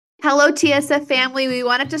Hello, TSF family. We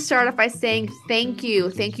wanted to start off by saying thank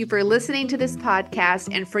you. Thank you for listening to this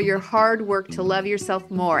podcast and for your hard work to love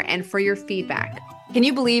yourself more and for your feedback. Can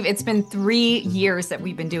you believe it's been 3 years that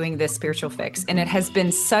we've been doing this spiritual fix, and it has been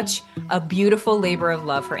such a beautiful labor of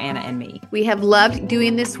love for Anna and me. We have loved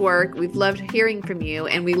doing this work. We've loved hearing from you,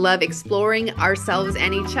 and we love exploring ourselves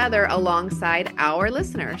and each other alongside our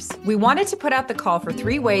listeners. We wanted to put out the call for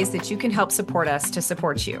 3 ways that you can help support us to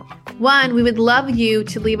support you. 1, we would love you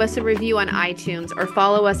to leave us a review on iTunes or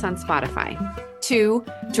follow us on Spotify. 2,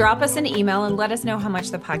 drop us an email and let us know how much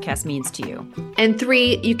the podcast means to you. And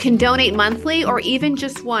 3, you can donate monthly or even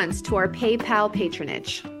just once to our PayPal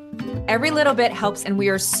patronage. Every little bit helps, and we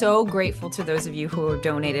are so grateful to those of you who have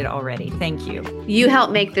donated already. Thank you. You help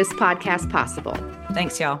make this podcast possible.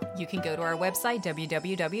 Thanks, y'all. You can go to our website,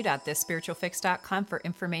 www.thisspiritualfix.com, for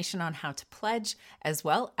information on how to pledge, as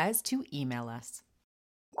well as to email us.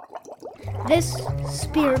 This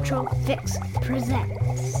Spiritual Fix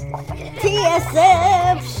presents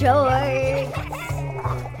TSF Shorts,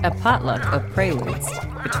 A potluck of preludes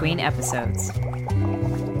between episodes.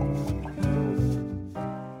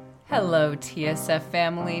 Hello, TSF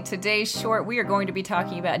family. Today's short, we are going to be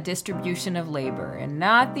talking about distribution of labor, and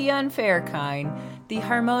not the unfair kind, the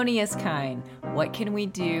harmonious kind. What can we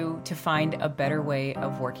do to find a better way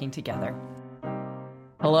of working together?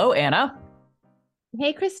 Hello, Anna.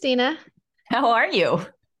 Hey, Christina. How are you?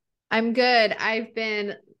 I'm good. I've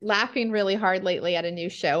been laughing really hard lately at a new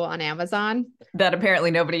show on Amazon. That apparently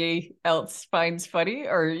nobody else finds funny,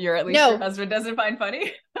 or your husband doesn't find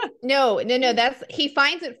funny? No. He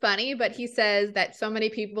finds it funny, but he says that so many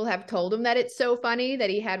people have told him that it's so funny that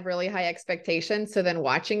he had really high expectations. So then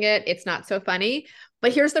watching it, it's not so funny.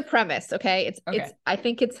 But here's the premise, okay? I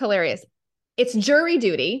think it's hilarious. It's jury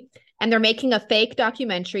duty, and they're making a fake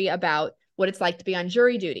documentary about what it's like to be on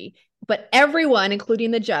jury duty. But everyone, including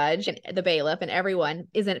the judge and the bailiff and everyone,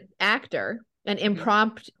 is an actor, an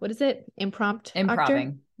impromptu, what is it? Impromptu Improving.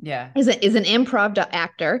 actor? Yeah. Is an improv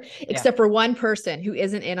actor, except for one person who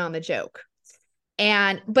isn't in on the joke.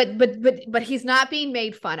 And but he's not being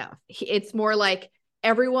made fun of. It's more like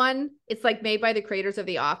everyone, it's like made by the creators of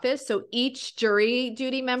The Office. So each jury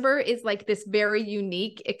duty member is like this very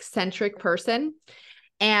unique, eccentric person.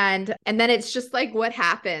 And then it's just like what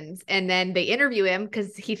happens. And then they interview him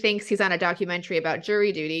because he thinks he's on a documentary about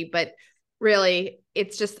jury duty, but really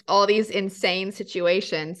it's just all these insane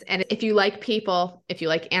situations. And if you like people, if you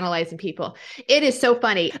like analyzing people, it is so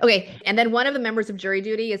funny. Okay. And then one of the members of jury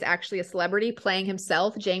duty is actually a celebrity playing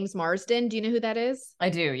himself, James Marsden. Do you know who that is?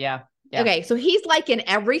 I do. Yeah. Yeah. Okay, so he's like in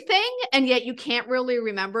everything, and yet you can't really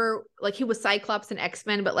remember. Like he was Cyclops in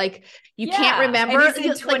X-Men, but like you can't remember. And he's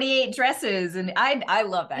in 28 dresses, and I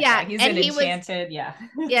love that guy. He's in Enchanted. Yeah,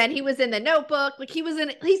 and he was in The Notebook. Like he's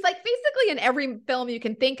like basically in every film you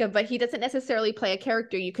can think of, but he doesn't necessarily play a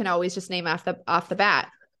character you can always just name off the bat.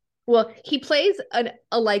 Well, he plays a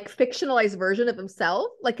like fictionalized version of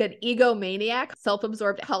himself, like an egomaniac,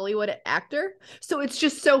 self-absorbed Hollywood actor. So it's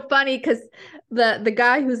just so funny because the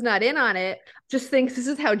guy who's not in on it just thinks this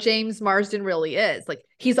is how James Marsden really is. Like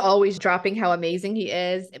he's always dropping how amazing he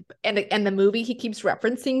is. And the movie he keeps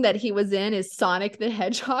referencing that he was in is Sonic the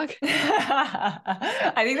Hedgehog.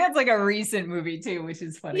 I think that's like a recent movie too, which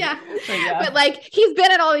is funny. Yeah. But like he's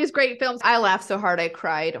been in all these great films. I laughed so hard I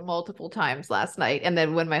cried multiple times last night. And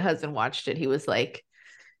then when my husband watched it, he was like,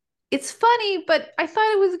 it's funny, but I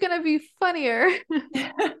thought it was going to be funnier.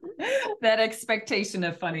 That expectation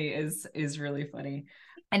of funny is really funny.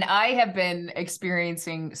 And I have been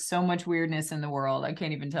experiencing so much weirdness in the world. I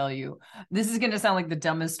can't even tell you. This is going to sound like the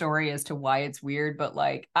dumbest story as to why it's weird, but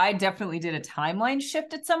like I definitely did a timeline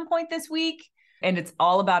shift at some point this week. And it's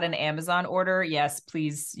all about an Amazon order. Yes,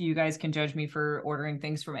 please, you guys can judge me for ordering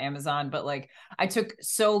things from Amazon. But like I took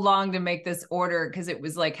so long to make this order because it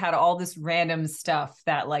was like had all this random stuff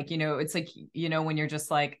that like, it's like, when you're just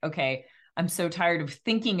like, okay, I'm so tired of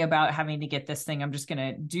thinking about having to get this thing. I'm just going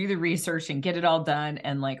to do the research and get it all done.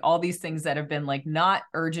 And like all these things that have been like not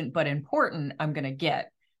urgent, but important, I'm going to get.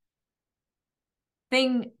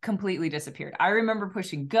 Thing completely disappeared. I remember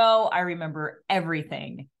pushing go. I remember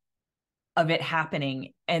everything of it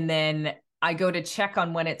happening. And then I go to check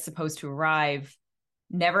on when it's supposed to arrive.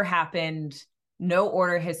 Never happened. No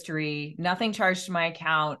order history, nothing charged to my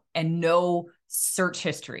account, and no search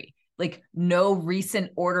history. Like no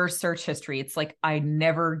recent order search history. It's like I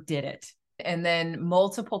never did it. And then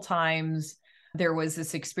multiple times there was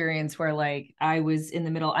this experience where like I was in the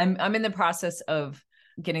middle. I'm in the process of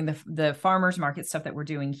getting the farmers market stuff that we're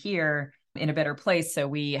doing here in a better place. So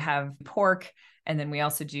we have pork, and then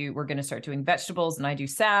we're going to start doing vegetables, and I do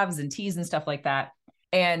salves and teas and stuff like that.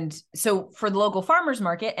 And so for the local farmers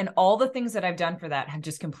market, and all the things that I've done for that have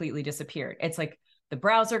just completely disappeared. It's like the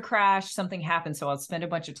browser crashed, something happened. So I'll spend a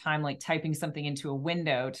bunch of time like typing something into a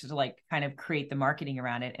window to like kind of create the marketing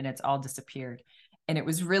around it. And it's all disappeared. And it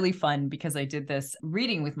was really fun because I did this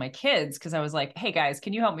reading with my kids because I was like, hey guys,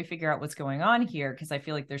 can you help me figure out what's going on here? Because I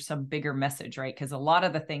feel like there's some bigger message, right? Because a lot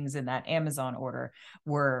of the things in that Amazon order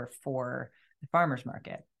were for the farmers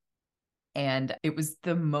market. And it was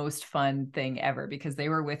the most fun thing ever because they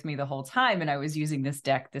were with me the whole time. And I was using this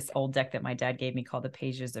deck, this old deck that my dad gave me called the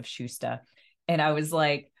Pages of Schuster. And I was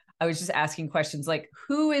just asking questions like,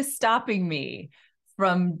 who is stopping me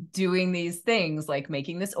from doing these things, like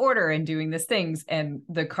making this order and doing these things? And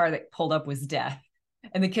the car that pulled up was Death.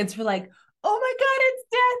 And the kids were like, oh my God, it's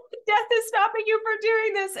Death. Death is stopping you from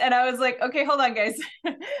doing this. And I was like, okay, hold on, guys.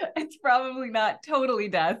 It's probably not totally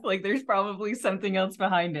Death. Like there's probably something else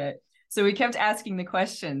behind it. So we kept asking the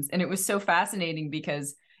questions, and it was so fascinating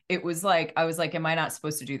because it was like, I was like, am I not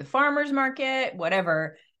supposed to do the farmer's market?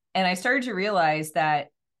 Whatever. And I started to realize that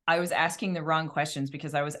I was asking the wrong questions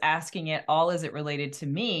because I was asking it all as it related to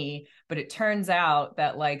me. But it turns out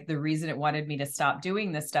that like the reason it wanted me to stop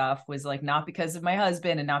doing this stuff was like not because of my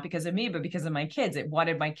husband and not because of me, but because of my kids. It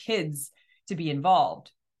wanted my kids to be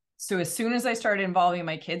involved. So as soon as I started involving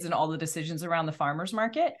my kids in all the decisions around the farmers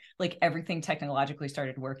market, like everything technologically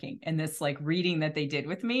started working. And this like reading that they did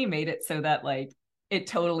with me made it so that like it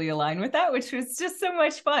totally aligned with that, which was just so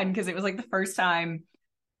much fun because it was like the first time.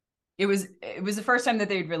 It was the first time that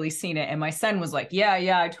they'd really seen it. And my son was like,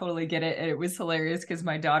 yeah, I totally get it. And it was hilarious because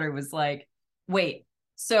my daughter was like, wait,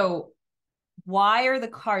 so how are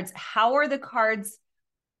the cards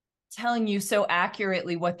telling you so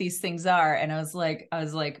accurately what these things are? And I was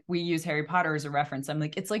like, we use Harry Potter as a reference. I'm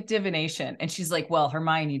like, it's like divination. And she's like, well,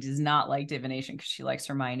 Hermione does not like divination because she likes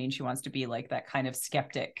Hermione and she wants to be like that kind of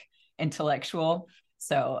skeptic intellectual.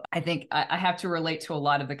 So I think I have to relate to a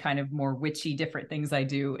lot of the kind of more witchy different things I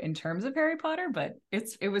do in terms of Harry Potter, but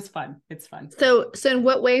it was fun. It's fun. So in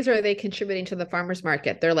what ways are they contributing to the farmers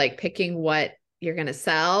market? They're like picking what you're going to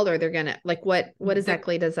sell, or they're going to like, what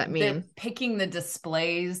exactly does that mean? They're picking the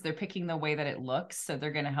displays. They're picking the way that it looks. So they're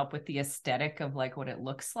going to help with the aesthetic of like what it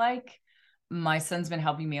looks like. My son's been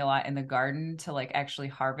helping me a lot in the garden to like actually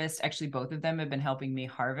harvest. Actually, both of them have been helping me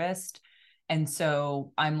harvest. And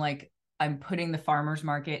so I'm putting the farmers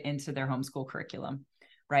market into their homeschool curriculum,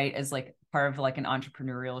 right? As like part of like an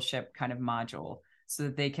entrepreneurship kind of module so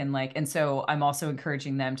that they can like, and so I'm also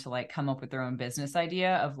encouraging them to like come up with their own business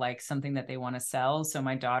idea of like something that they want to sell. So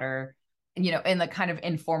my daughter, you know, in the kind of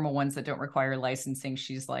informal ones that don't require licensing,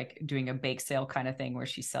 she's like doing a bake sale kind of thing where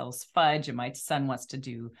she sells fudge, and my son wants to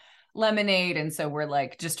do lemonade. And so we're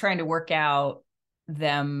like just trying to work out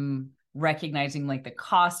them recognizing like the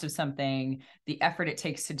cost of something, the effort it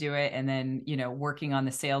takes to do it, and then, you know, working on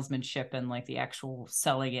the salesmanship and like the actual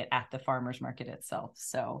selling it at the farmers market itself.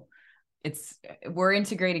 So we're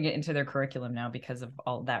integrating it into their curriculum now because of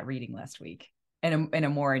all that reading last week in a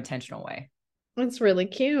more intentional way. It's really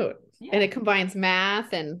cute. Yeah. And it combines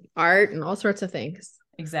math and art and all sorts of things.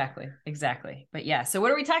 Exactly. But yeah, so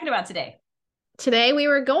what are we talking about today? Today we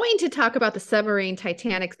were going to talk about the submarine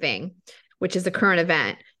Titanic thing, which is a current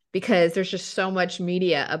event, because there's just so much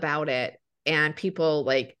media about it and people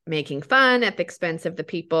like making fun at the expense of the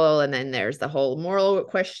people. And then there's the whole moral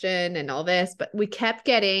question and all this, but we kept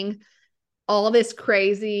getting all this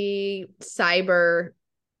crazy cyber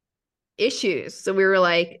issues. So we were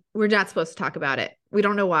like, we're not supposed to talk about it. We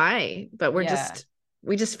don't know why, but we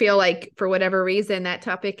just feel like for whatever reason, that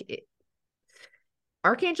topic,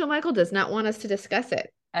 Archangel Michael does not want us to discuss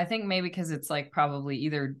it. I think maybe because it's like probably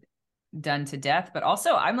either done to death, but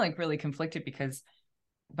also I'm like really conflicted because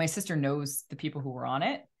my sister knows the people who were on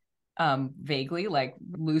it vaguely, like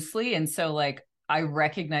loosely, and so like I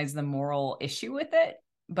recognize the moral issue with it,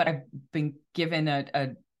 but I've been given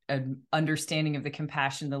an understanding of the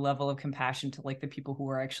compassion, the level of compassion to like the people who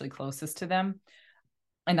are actually closest to them,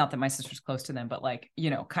 and not that my sister's close to them, but like, you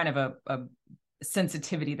know, kind of a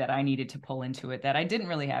sensitivity that I needed to pull into it that I didn't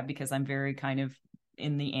really have because I'm very kind of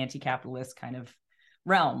in the anti-capitalist kind of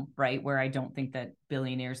realm, right? Where I don't think that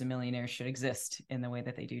billionaires and millionaires should exist in the way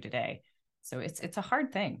that they do today. So it's a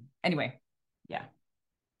hard thing. Anyway, yeah.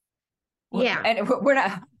 Yeah. And we're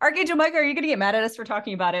not, Archangel Michael, are you going to get mad at us for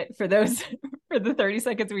talking about it for the 30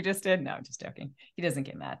 seconds we just did? No, just joking. He doesn't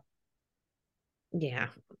get mad. Yeah.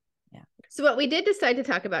 So what we did decide to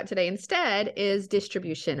talk about today instead is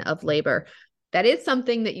distribution of labor. That is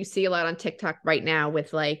something that you see a lot on TikTok right now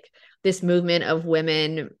with like this movement of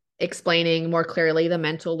women explaining more clearly the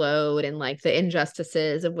mental load and like the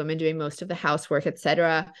injustices of women doing most of the housework,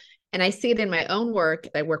 etc. And I see it in my own work.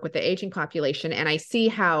 I work with the aging population, and I see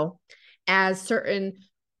how as certain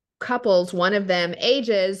couples, one of them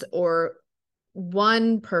ages, or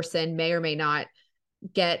one person may or may not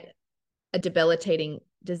get a debilitating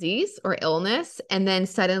disease or illness, and then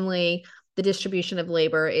suddenly the distribution of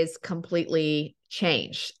labor is completely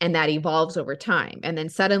changed, and that evolves over time. And then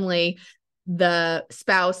suddenly the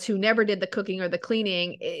spouse who never did the cooking or the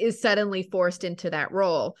cleaning is suddenly forced into that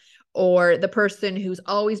role, or the person who's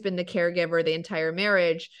always been the caregiver the entire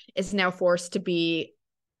marriage is now forced to be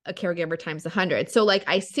a caregiver times 100. So like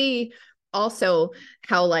I see also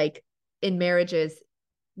how like in marriages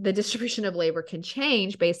the distribution of labor can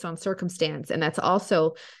change based on circumstance, and that's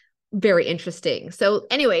also very interesting. So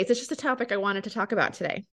anyways, it's just a topic I wanted to talk about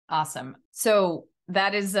today. Awesome. So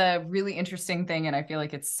that is a really interesting thing, and I feel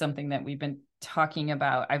like it's something that we've been talking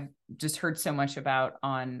about. I've just heard so much about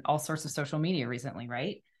on all sorts of social media recently,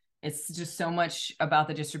 right? It's just so much about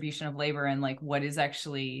the distribution of labor and like what is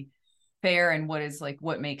actually fair and what is like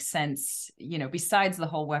what makes sense, you know, besides the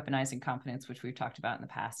whole weaponizing confidence, which we've talked about in the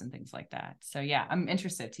past and things like that. So yeah, I'm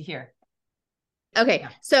interested to hear. Okay.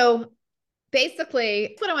 So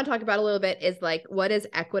basically what I want to talk about a little bit is like what is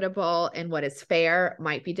equitable and what is fair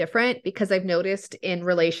might be different, because I've noticed in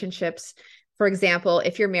relationships, for example,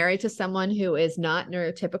 if you're married to someone who is not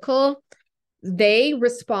neurotypical, they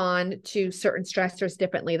respond to certain stressors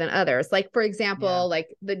differently than others. Like, for example,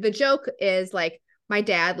 like the joke is like, my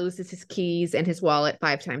dad loses his keys and his wallet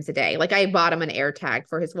 5 times a day. Like I bought him an air tag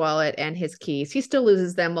for his wallet and his keys. He still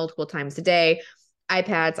loses them multiple times a day.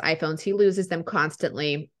 iPads, iPhones, he loses them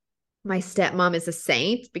constantly. My stepmom is a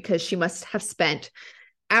saint because she must have spent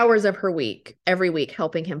hours of her week every week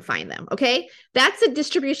helping him find them. Okay. That's a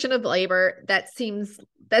distribution of labor that's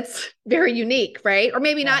very unique, right? Or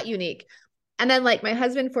maybe not unique. And then like my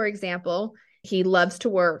husband, for example, he loves to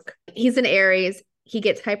work. He's an Aries. He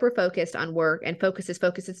gets hyper focused on work and focuses.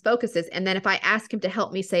 And then if I ask him to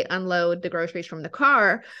help me, say, unload the groceries from the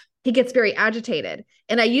car, he gets very agitated.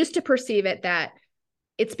 And I used to perceive it that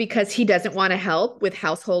it's because he doesn't want to help with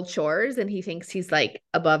household chores and he thinks he's like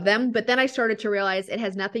above them. But then I started to realize it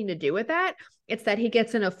has nothing to do with that. It's that he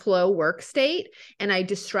gets in a flow work state and I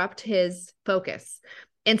disrupt his focus.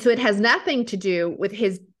 And so it has nothing to do with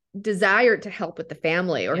his desire to help with the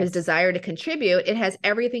family or his desire to contribute. It has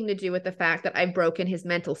everything to do with the fact that I've broken his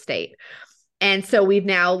mental state. And so we've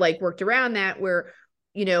now like worked around that where,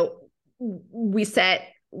 you know, we set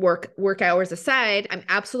work hours aside. I'm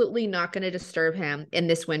absolutely not going to disturb him in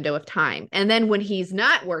this window of time. And then when he's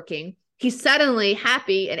not working, he's suddenly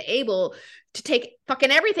happy and able to take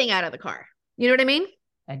fucking everything out of the car. You know what I mean?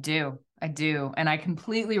 I do. And I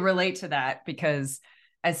completely relate to that because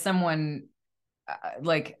as someone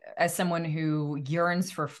who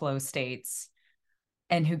yearns for flow states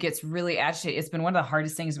and who gets really agitated, it's been one of the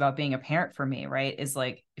hardest things about being a parent for me, right? Is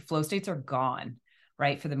like flow states are gone,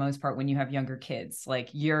 right? For the most part, when you have younger kids, like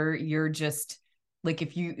you're just like,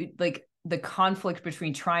 if you like the conflict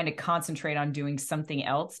between trying to concentrate on doing something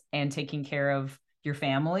else and taking care of your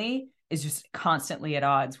family is just constantly at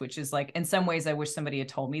odds, which is like, in some ways, I wish somebody had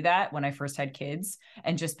told me that when I first had kids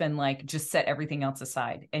and just been like, just set everything else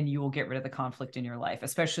aside and you will get rid of the conflict in your life,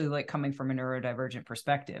 especially like coming from a neurodivergent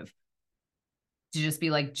perspective. To just be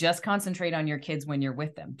like, just concentrate on your kids when you're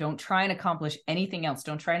with them. Don't try and accomplish anything else.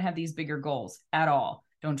 Don't try and have these bigger goals at all.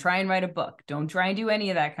 Don't try and write a book. Don't try and do any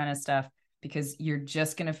of that kind of stuff because you're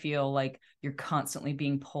just going to feel like you're constantly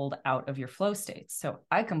being pulled out of your flow states. So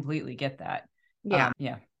I completely get that. Yeah.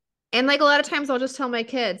 Yeah. And like a lot of times I'll just tell my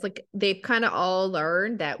kids, like they've kind of all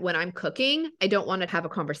learned that when I'm cooking, I don't want to have a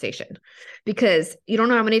conversation because you don't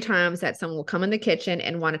know how many times that someone will come in the kitchen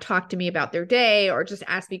and want to talk to me about their day or just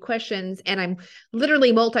ask me questions. And I'm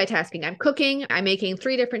literally multitasking. I'm cooking, I'm making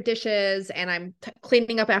 3 different dishes and I'm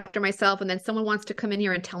cleaning up after myself. And then someone wants to come in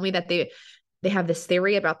here and tell me that they have this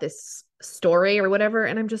theory about this story or whatever.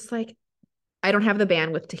 And I'm just like, I don't have the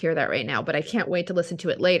bandwidth to hear that right now, but I can't wait to listen to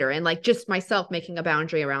it later. And like just myself making a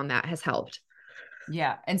boundary around that has helped.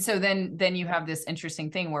 Yeah. And so then you have this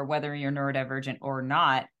interesting thing where whether you're neurodivergent or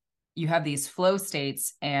not, you have these flow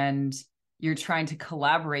states and you're trying to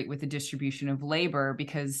collaborate with the distribution of labor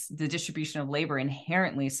because the distribution of labor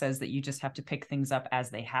inherently says that you just have to pick things up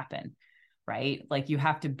as they happen, right? Like you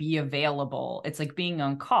have to be available. It's like being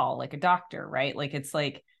on call, like a doctor, right? Like it's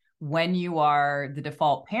like, when you are the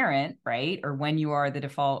default parent, right? Or when you are the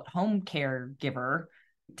default home caregiver,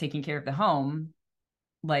 taking care of the home,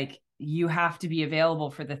 like you have to be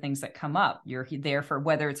available for the things that come up. You're there for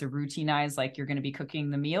whether it's a routinized, like you're going to be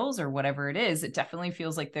cooking the meals or whatever it is. It definitely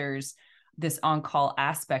feels like there's this on-call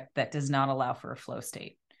aspect that does not allow for a flow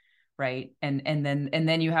state, right? And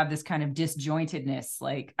then you have this kind of disjointedness.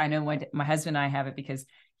 Like I know my husband and I have it because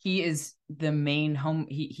he is the main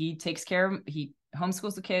he takes care of, he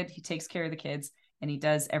homeschools the kid, he takes care of the kids, and he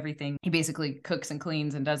does everything. He basically cooks and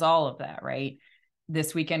cleans and does all of that, right?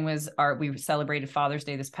 This weekend we celebrated Father's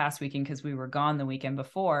Day this past weekend because we were gone the weekend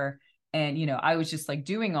before. And, I was just like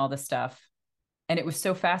doing all this stuff. And it was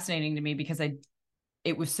so fascinating to me because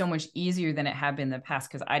it was so much easier than it had been in the past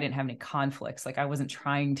because I didn't have any conflicts. Like I wasn't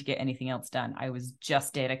trying to get anything else done. I was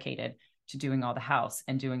just dedicated to doing all the house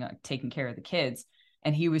and taking care of the kids.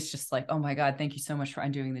 And he was just like, oh my God, thank you so much for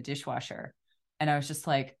undoing the dishwasher. And I was just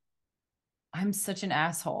like, I'm such an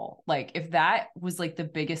asshole. Like if that was like the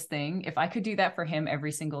biggest thing, if I could do that for him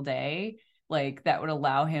every single day, like that would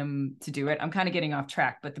allow him to do it. I'm kind of getting off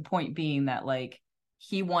track, but the point being that like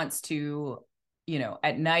he wants to,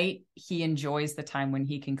 at night, he enjoys the time when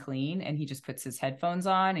he can clean and he just puts his headphones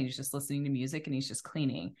on and he's just listening to music and he's just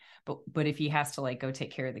cleaning. But if he has to like go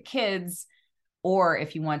take care of the kids, or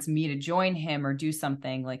if he wants me to join him or do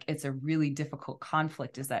something, like it's a really difficult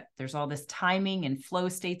conflict, is that there's all this timing and flow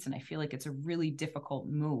states. And I feel like it's a really difficult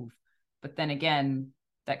move. But then again,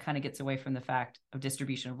 that kind of gets away from the fact of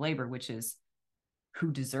distribution of labor, which is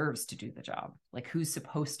who deserves to do the job, like who's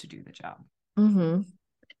supposed to do the job. Mm-hmm.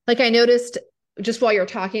 Like I noticed just while you're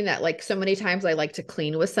talking that like so many times I like to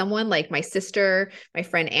clean with someone, like my sister, my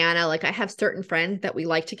friend Anna, like I have certain friends that we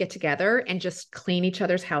like to get together and just clean each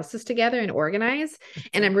other's houses together and organize.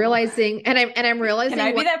 And I'm realizing, and I'm realizing, can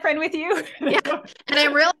I be that friend with you? Yeah. And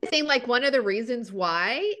I'm realizing like one of the reasons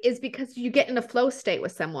why is because you get in a flow state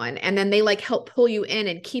with someone and then they like help pull you in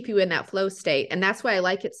and keep you in that flow state. And that's why I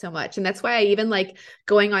like it so much. And that's why I even like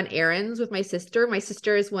going on errands with my sister. My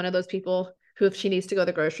sister is one of those people who, if she needs to go to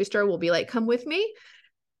the grocery store, will be like, come with me,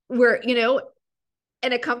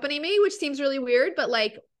 and accompany me, which seems really weird, but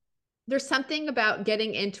like, there's something about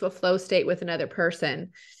getting into a flow state with another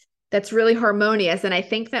person that's really harmonious. And I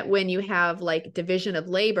think that when you have like division of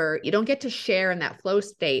labor, you don't get to share in that flow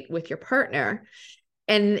state with your partner.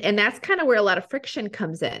 And that's kind of where a lot of friction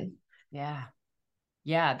comes in. Yeah.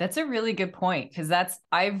 Yeah, that's a really good point. Cause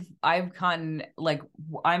I've gotten like,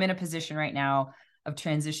 I'm in a position right now of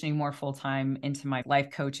transitioning more full-time into my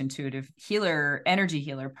life coach, intuitive healer, energy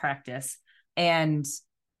healer practice. And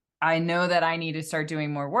I know that I need to start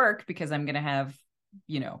doing more work because I'm going to have,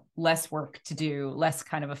 less work to do, less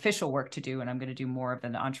kind of official work to do. And I'm going to do more of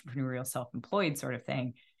an entrepreneurial, self-employed sort of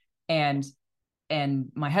thing. And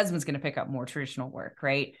my husband's going to pick up more traditional work.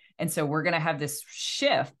 Right. And so we're going to have this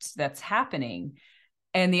shift that's happening.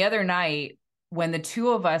 And the other night when the two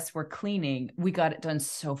of us were cleaning, we got it done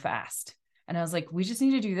so fast. And I was like, we just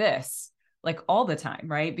need to do this like all the time,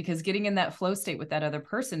 right? Because getting in that flow state with that other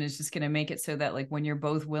person is just going to make it so that like when you're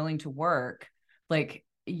both willing to work, like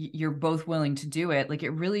you're both willing to do it. Like it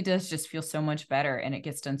really does just feel so much better. And it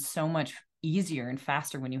gets done so much easier and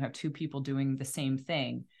faster when you have two people doing the same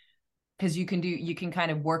thing. Because you can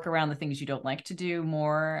kind of work around the things you don't like to do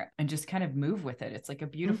more and just kind of move with it. It's like a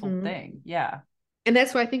beautiful thing. Yeah. And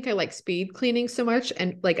that's why I think I like speed cleaning so much.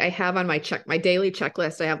 And like I have on my daily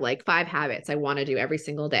checklist, I have like 5 habits I want to do every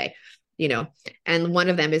single day, and one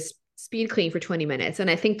of them is speed clean for 20 minutes. And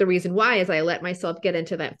I think the reason why is I let myself get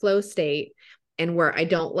into that flow state and where I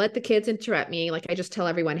don't let the kids interrupt me. Like I just tell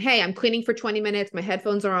everyone, hey, I'm cleaning for 20 minutes. My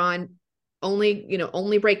headphones are on.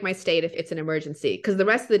 Only break my state if it's an emergency. Cause the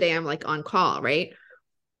rest of the day I'm like on call. Right.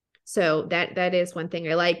 So that is one thing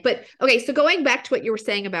I like. But okay, so going back to what you were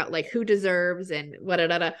saying about like who deserves and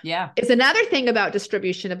yeah, is another thing about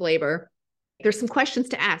distribution of labor. There's some questions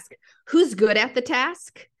to ask. Who's good at the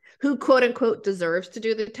task? Who quote unquote deserves to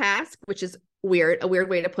do the task, which is a weird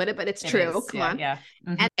way to put it, but it's true. Come on. Yeah.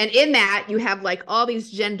 Mm-hmm. And in that you have like all these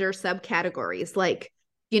gender subcategories, like,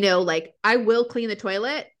 like I will clean the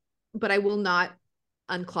toilet, but I will not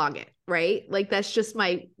unclog it. Right. Like that's just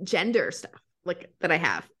my gender stuff. Like that I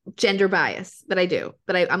have gender bias that I do,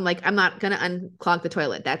 but I'm like, I'm not going to unclog the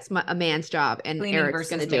toilet. That's a man's job. And cleaning Eric's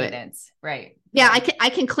going to do it. Right. Yeah. I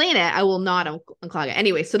can clean it. I will not unclog it.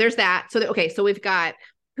 Anyway. So there's that. So we've got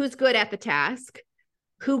who's good at the task,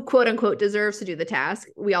 who quote unquote deserves to do the task.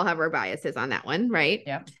 We all have our biases on that one. Right.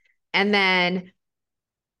 Yeah. And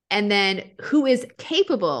then who is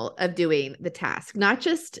capable of doing the task, not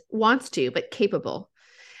just wants to, but capable.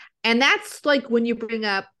 And that's like when you bring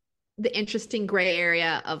up the interesting gray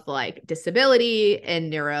area of like disability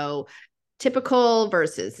and neurotypical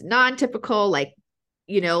versus non-typical, like,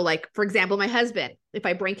 like for example, my husband, if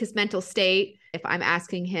I break his mental state, if I'm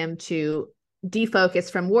asking him to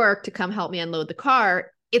defocus from work to come help me unload the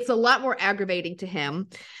car, it's a lot more aggravating to him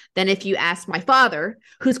than if you ask my father,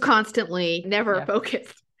 who's constantly never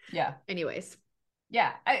focused. Yeah. Anyways.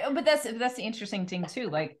 Yeah. But that's the interesting thing too.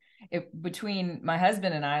 Like between my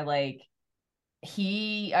husband and I, like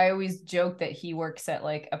I always joke that he works at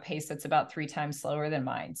like a pace that's about 3 times slower than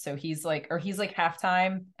mine. So he's like half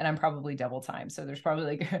time and I'm probably double time. So there's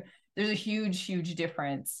probably like, there's a huge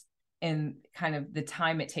difference in kind of the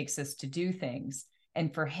time it takes us to do things.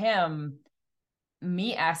 And for him,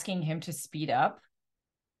 me asking him to speed up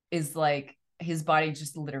is like, his body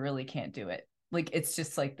just literally can't do it. Like, it's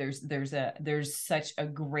just like, there's such a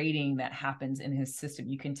grating that happens in his system.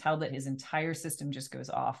 You can tell that his entire system just goes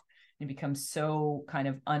off and becomes so kind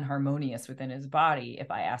of unharmonious within his body if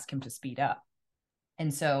I ask him to speed up.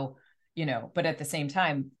 And so, but at the same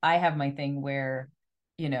time, I have my thing where,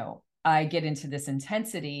 I get into this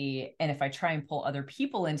intensity, and if I try and pull other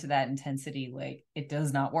people into that intensity, like it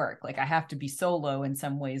does not work. Like I have to be solo in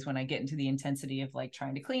some ways when I get into the intensity of like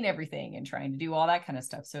trying to clean everything and trying to do all that kind of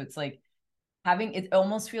stuff. So it's like it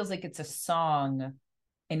almost feels like it's a song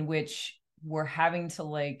in which we're having to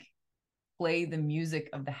like play the music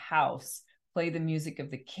of the house, play the music of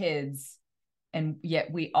the kids. And yet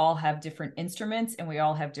we all have different instruments and we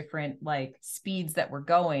all have different like speeds that we're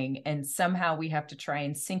going. And somehow we have to try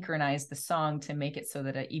and synchronize the song to make it so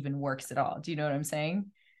that it even works at all. Do you know what I'm saying?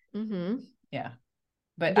 Mm-hmm. Yeah.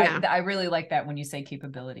 But yeah. I really like that when you say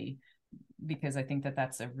capability, because I think that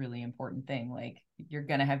that's a really important thing. Like you're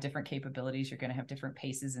going to have different capabilities. You're going to have different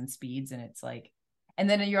paces and speeds. And it's like, and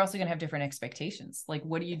then you're also going to have different expectations. Like,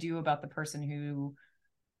 what do you do about the person who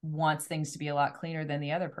wants things to be a lot cleaner than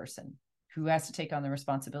the other person? Who has to take on the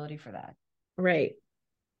responsibility for that? Right.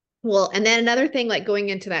 Well, and then another thing, like going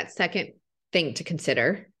into that second thing to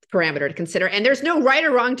consider, parameter to consider, and there's no right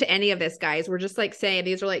or wrong to any of this, guys. We're just like saying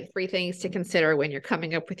these are like 3 things to consider when you're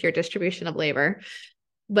coming up with your distribution of labor.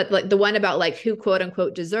 But like the one about like who quote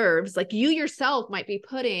unquote deserves, like you yourself might be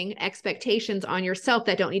putting expectations on yourself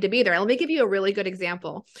that don't need to be there. Let me give you a really good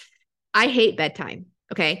example. I hate bedtime.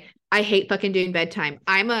 Okay. I hate fucking doing bedtime.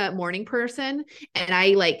 I'm a morning person and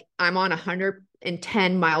I'm on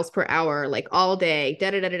 110 miles per hour, like all day,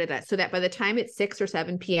 so that by the time it's 6 or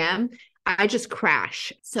 7 p.m., I just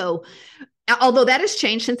crash. So although that has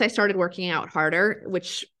changed since I started working out harder,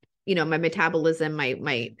 which, my metabolism,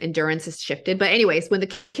 my endurance has shifted. But anyways, when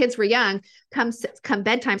the kids were young, come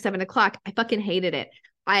bedtime, 7:00, I fucking hated it.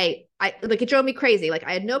 I like, it drove me crazy. Like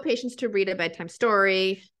I had no patience to read a bedtime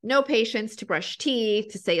story, no patience to brush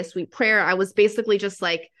teeth, to say a sweet prayer. I was basically just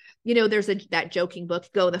like, there's that joking book,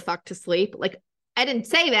 Go the Fuck to Sleep. Like I didn't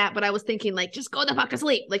say that, but I was thinking like, just go the fuck to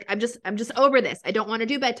sleep. Like I'm just over this. I don't want to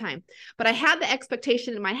do bedtime. But I had the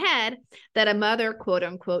expectation in my head that a mother, quote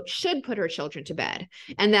unquote, should put her children to bed.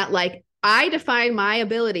 And that like, I define my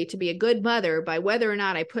ability to be a good mother by whether or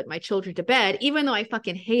not I put my children to bed, even though I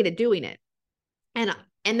fucking hated doing it.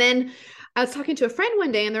 And then I was talking to a friend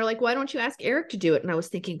one day and they're like, why don't you ask Eric to do it? And I was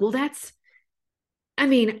thinking, well, I'm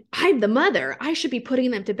the mother. I should be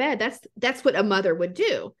putting them to bed. That's what a mother would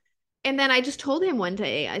do. And then I just told him one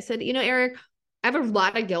day, I said, Eric, I have a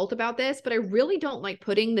lot of guilt about this, but I really don't like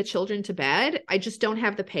putting the children to bed. I just don't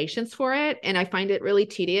have the patience for it. And I find it really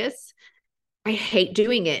tedious. I hate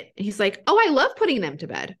doing it. And he's like, oh, I love putting them to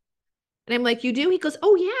bed. And I'm like, you do? He goes,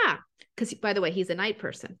 oh yeah. Because by the way, he's a night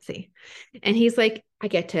person. See, and he's like, I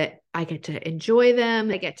get to enjoy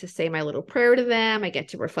them. I get to say my little prayer to them. I get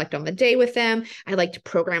to reflect on the day with them. I like to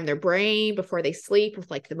program their brain before they sleep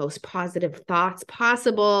with like the most positive thoughts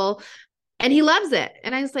possible. And he loves it.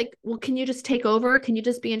 And I was like, well, can you just take over? Can you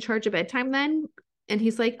just be in charge of bedtime then? And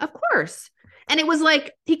he's like, of course. And it was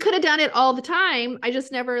like, he could have done it all the time. I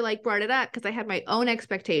just never like brought it up because I had my own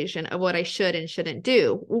expectation of what I should and shouldn't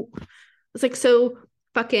do. It's like, so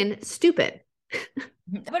fucking stupid.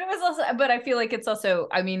 But it was also, but I feel like it's also,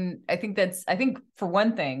 I think for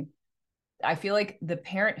one thing, I feel like the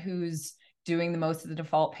parent who's doing the most of the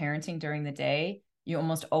default parenting during the day, you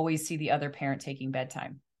almost always see the other parent taking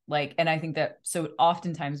bedtime. Like, and I think that, so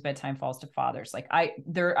oftentimes bedtime falls to fathers. Like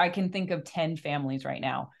I can think of 10 families right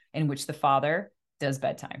now in which the father does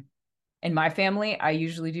bedtime. In my family, I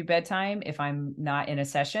usually do bedtime if I'm not in a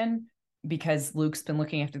session, because Luke's been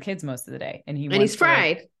looking after the kids most of the day and he's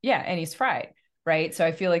fried. And he's fried. Right. So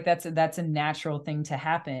I feel like that's a natural thing to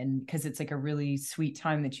happen because it's like a really sweet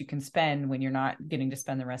time that you can spend when you're not getting to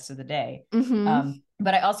spend the rest of the day. Mm-hmm.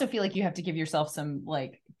 But I also feel like you have to give yourself some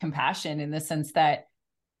like compassion in the sense that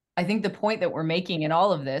I think the point that we're making in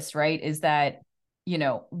all of this, right, is that,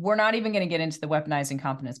 we're not even going to get into the weaponized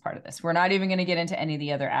incompetence part of this. We're not even going to get into any of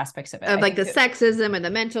the other aspects of it. Of like the sexism and the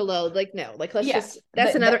mental load. Like, no, like, let's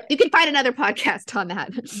you can find another podcast on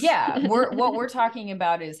that. Yeah. What we're talking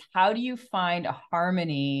about is how do you find a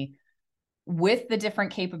harmony with the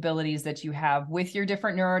different capabilities that you have, with your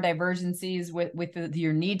different neurodivergencies, with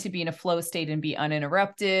your need to be in a flow state and be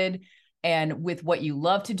uninterrupted, and with what you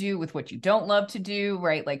love to do, with what you don't love to do,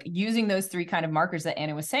 right? Like using those three kind of markers that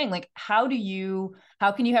Anna was saying, like, how can you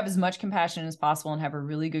have as much compassion as possible and have a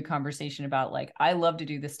really good conversation about like, I love to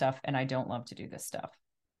do this stuff and I don't love to do this stuff.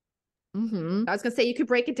 Mm-hmm. I was going to say, you could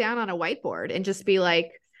break it down on a whiteboard and just be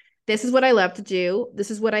like, this is what I love to do.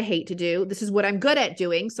 This is what I hate to do. This is what I'm good at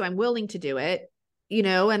doing. So I'm willing to do it,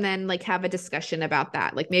 and then like have a discussion about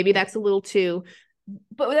that. Like maybe that's a little too.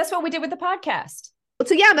 But that's what we did with the podcast.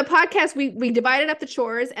 So yeah, the podcast, we divided up the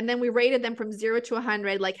chores and then we rated them from 0 to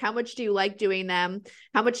 100. Like, how much do you like doing them?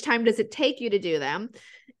 How much time does it take you to do them?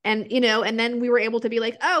 And, and then we were able to be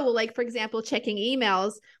like, oh, well, like, for example, checking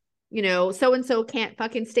emails, so-and-so can't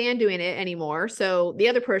fucking stand doing it anymore. So the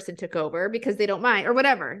other person took over because they don't mind or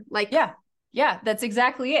whatever. Like, yeah, that's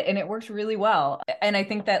exactly it. And it works really well. And I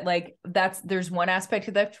think that like, there's one aspect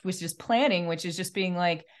of that, which is planning, which is just being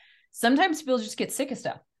like, sometimes people just get sick of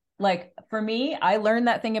stuff. Like for me, I learned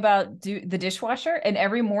that thing about the dishwasher, and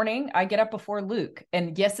every morning I get up before Luke,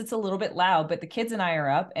 and yes, it's a little bit loud, but the kids and I are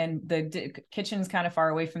up and the kitchen is kind of far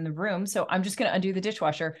away from the room. So I'm just going to undo the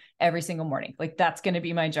dishwasher every single morning. Like that's going to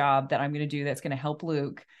be my job that I'm going to do. That's going to help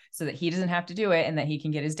Luke so that he doesn't have to do it and that he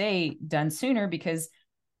can get his day done sooner, because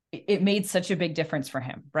it made such a big difference for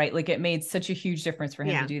him, right? Like it made such a huge difference for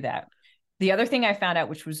him to do that. The other thing I found out,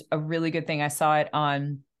 which was a really good thing, I saw it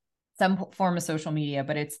on some form of social media,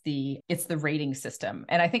 but it's the rating system.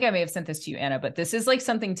 And I think I may have sent this to you, Anna, but this is like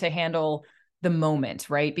something to handle the moment,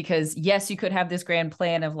 right? Because yes, you could have this grand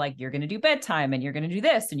plan of like, you're going to do bedtime and you're going to do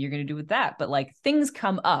this and you're going to do that. But like things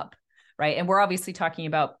come up, right? And we're obviously talking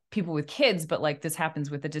about people with kids, but like this happens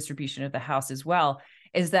with the distribution of the house as well,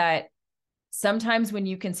 is that sometimes when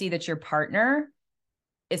you can see that your partner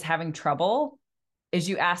is having trouble, is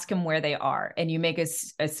you ask them where they are and you make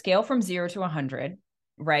a scale from 0 to 100.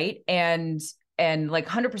 Right. And like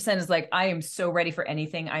 100% is like, I am so ready for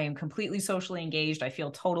anything. I am completely socially engaged. I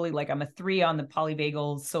feel totally like I'm a 3 on the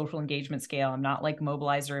polyvagal social engagement scale. I'm not like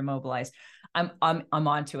mobilized or immobilized. I'm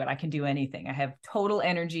onto it. I can do anything. I have total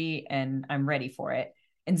energy and I'm ready for it.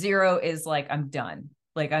 And 0 is like, I'm done.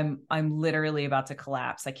 Like I'm literally about to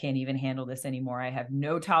collapse. I can't even handle this anymore. I have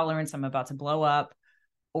no tolerance. I'm about to blow up,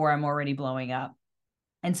 or I'm already blowing up.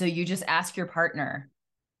 And so you just ask your partner,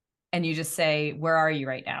 and you just say, where are you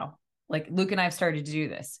right now? Like Luke and I have started to do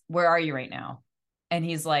this. Where are you right now? And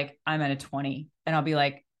he's like, I'm at a 20. And I'll be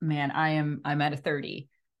like, man, I'm at a 30.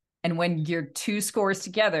 And when your two scores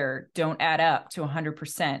together don't add up to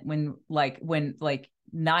 100%, when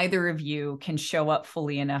neither of you can show up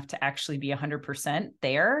fully enough to actually be 100%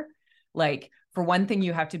 there, like for one thing,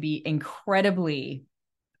 you have to be incredibly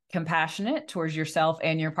compassionate towards yourself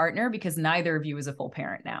and your partner, because neither of you is a full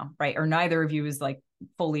parent now, right? Or neither of you is like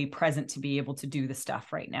fully present to be able to do the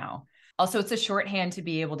stuff right now. Also, it's a shorthand to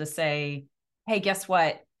be able to say, hey, guess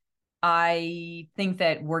what? I think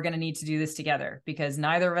that we're going to need to do this together because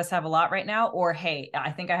neither of us have a lot right now. Or, hey,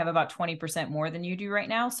 I think I have about 20% more than you do right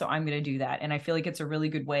now, so I'm going to do that. And I feel like it's a really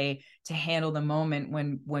good way to handle the moment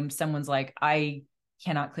when someone's like, I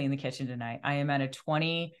cannot clean the kitchen tonight. I am at a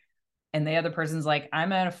 20. And the other person's like,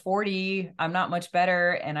 I'm at a 40, I'm not much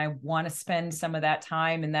better. And I want to spend some of that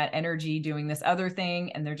time and that energy doing this other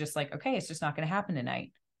thing. And they're just like, okay, it's just not going to happen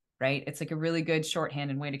tonight. Right. It's like a really good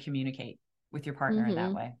shorthand and way to communicate with your partner in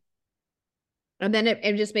that way. And then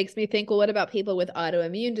it just makes me think, well, what about people with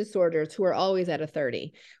autoimmune disorders who are always at a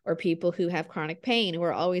 30, or people who have chronic pain who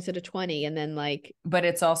are always at a 20? And then like, but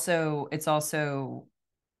it's also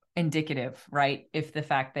indicative, right? If the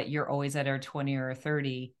fact that you're always at a 20 or a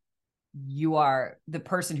 30, you are the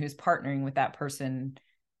person who's partnering with that person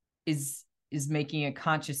is making a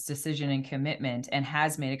conscious decision and commitment, and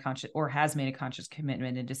has made a conscious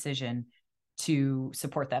commitment and decision to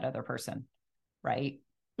support that other person. Right.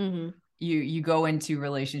 Mm-hmm. You go into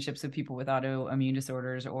relationships with people with autoimmune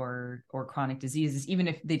disorders or chronic diseases, even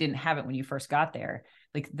if they didn't have it when you first got there,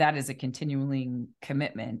 like that is a continuing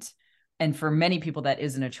commitment. And for many people, that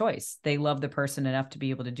isn't a choice. They love the person enough to be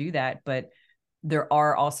able to do that. But there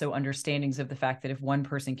are also understandings of the fact that if one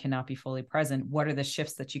person cannot be fully present, what are the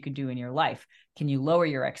shifts that you could do in your life? Can you lower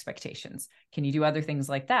your expectations? Can you do other things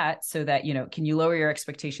like that so that, can you lower your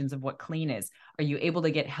expectations of what clean is? Are you able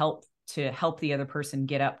to get help to help the other person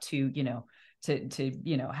get up to,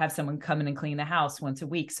 have someone come in and clean the house once a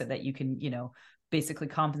week so that you can, basically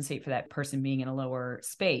compensate for that person being in a lower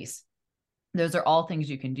space? Those are all things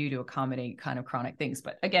you can do to accommodate kind of chronic things.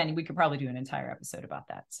 But again, we could probably do an entire episode about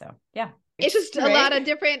that. So yeah. It's just a lot of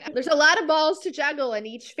there's a lot of balls to juggle, and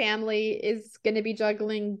each family is going to be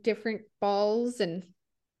juggling different balls. And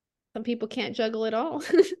Some people can't juggle it all.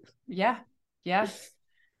 Yeah.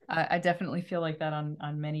 I definitely feel like that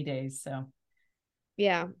on many days. So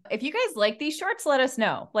yeah. If you guys like these shorts, let us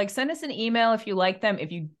know. Like, send us an email if you like them.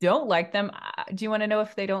 If you don't like them, do you want to know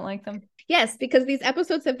if they don't like them? Yes, because these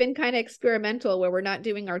episodes have been kind of experimental where we're not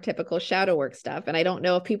doing our typical shadow work stuff. And I don't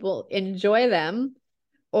know if people enjoy them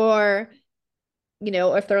or,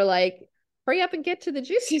 if they're like, hurry up and get to the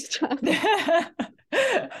juicy stuff.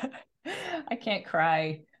 I can't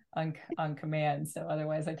cry on command, so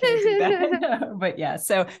otherwise I can't do that. But yeah,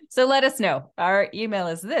 so let us know. Our email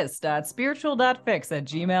is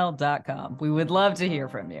this.spiritual.fix@gmail.com. We would love to hear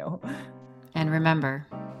from you. And remember,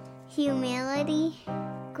 humility,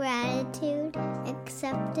 gratitude,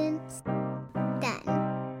 acceptance,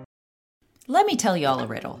 done. Let me tell you all a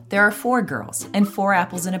riddle. There are 4 girls and 4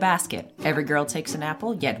 apples in a basket. Every girl takes an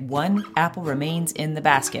apple, yet 1 apple remains in the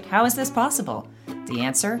basket. How is this possible? The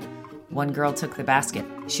answer: 1 girl took the basket.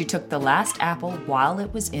 She took the last apple while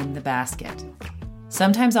it was in the basket.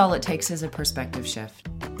 Sometimes all it takes is a perspective shift.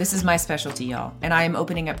 This is my specialty, y'all, and I am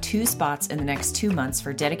opening up 2 spots in the next 2 months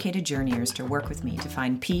for dedicated journeyers to work with me to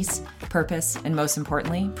find peace, purpose, and most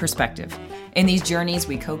importantly, perspective. In these journeys,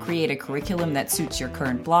 we co-create a curriculum that suits your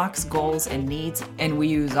current blocks, goals, and needs, and we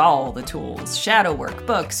use all the tools: shadow work,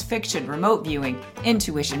 books, fiction, remote viewing,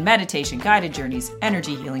 intuition, meditation, guided journeys,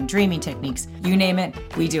 energy healing, dreaming techniques, you name it,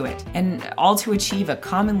 we do it, and all to achieve a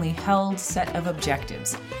commonly held set of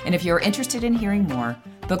objectives. And if you're interested in hearing more,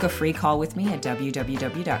 book a free call with me at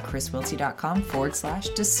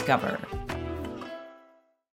www.chriswiltsey.com/discover.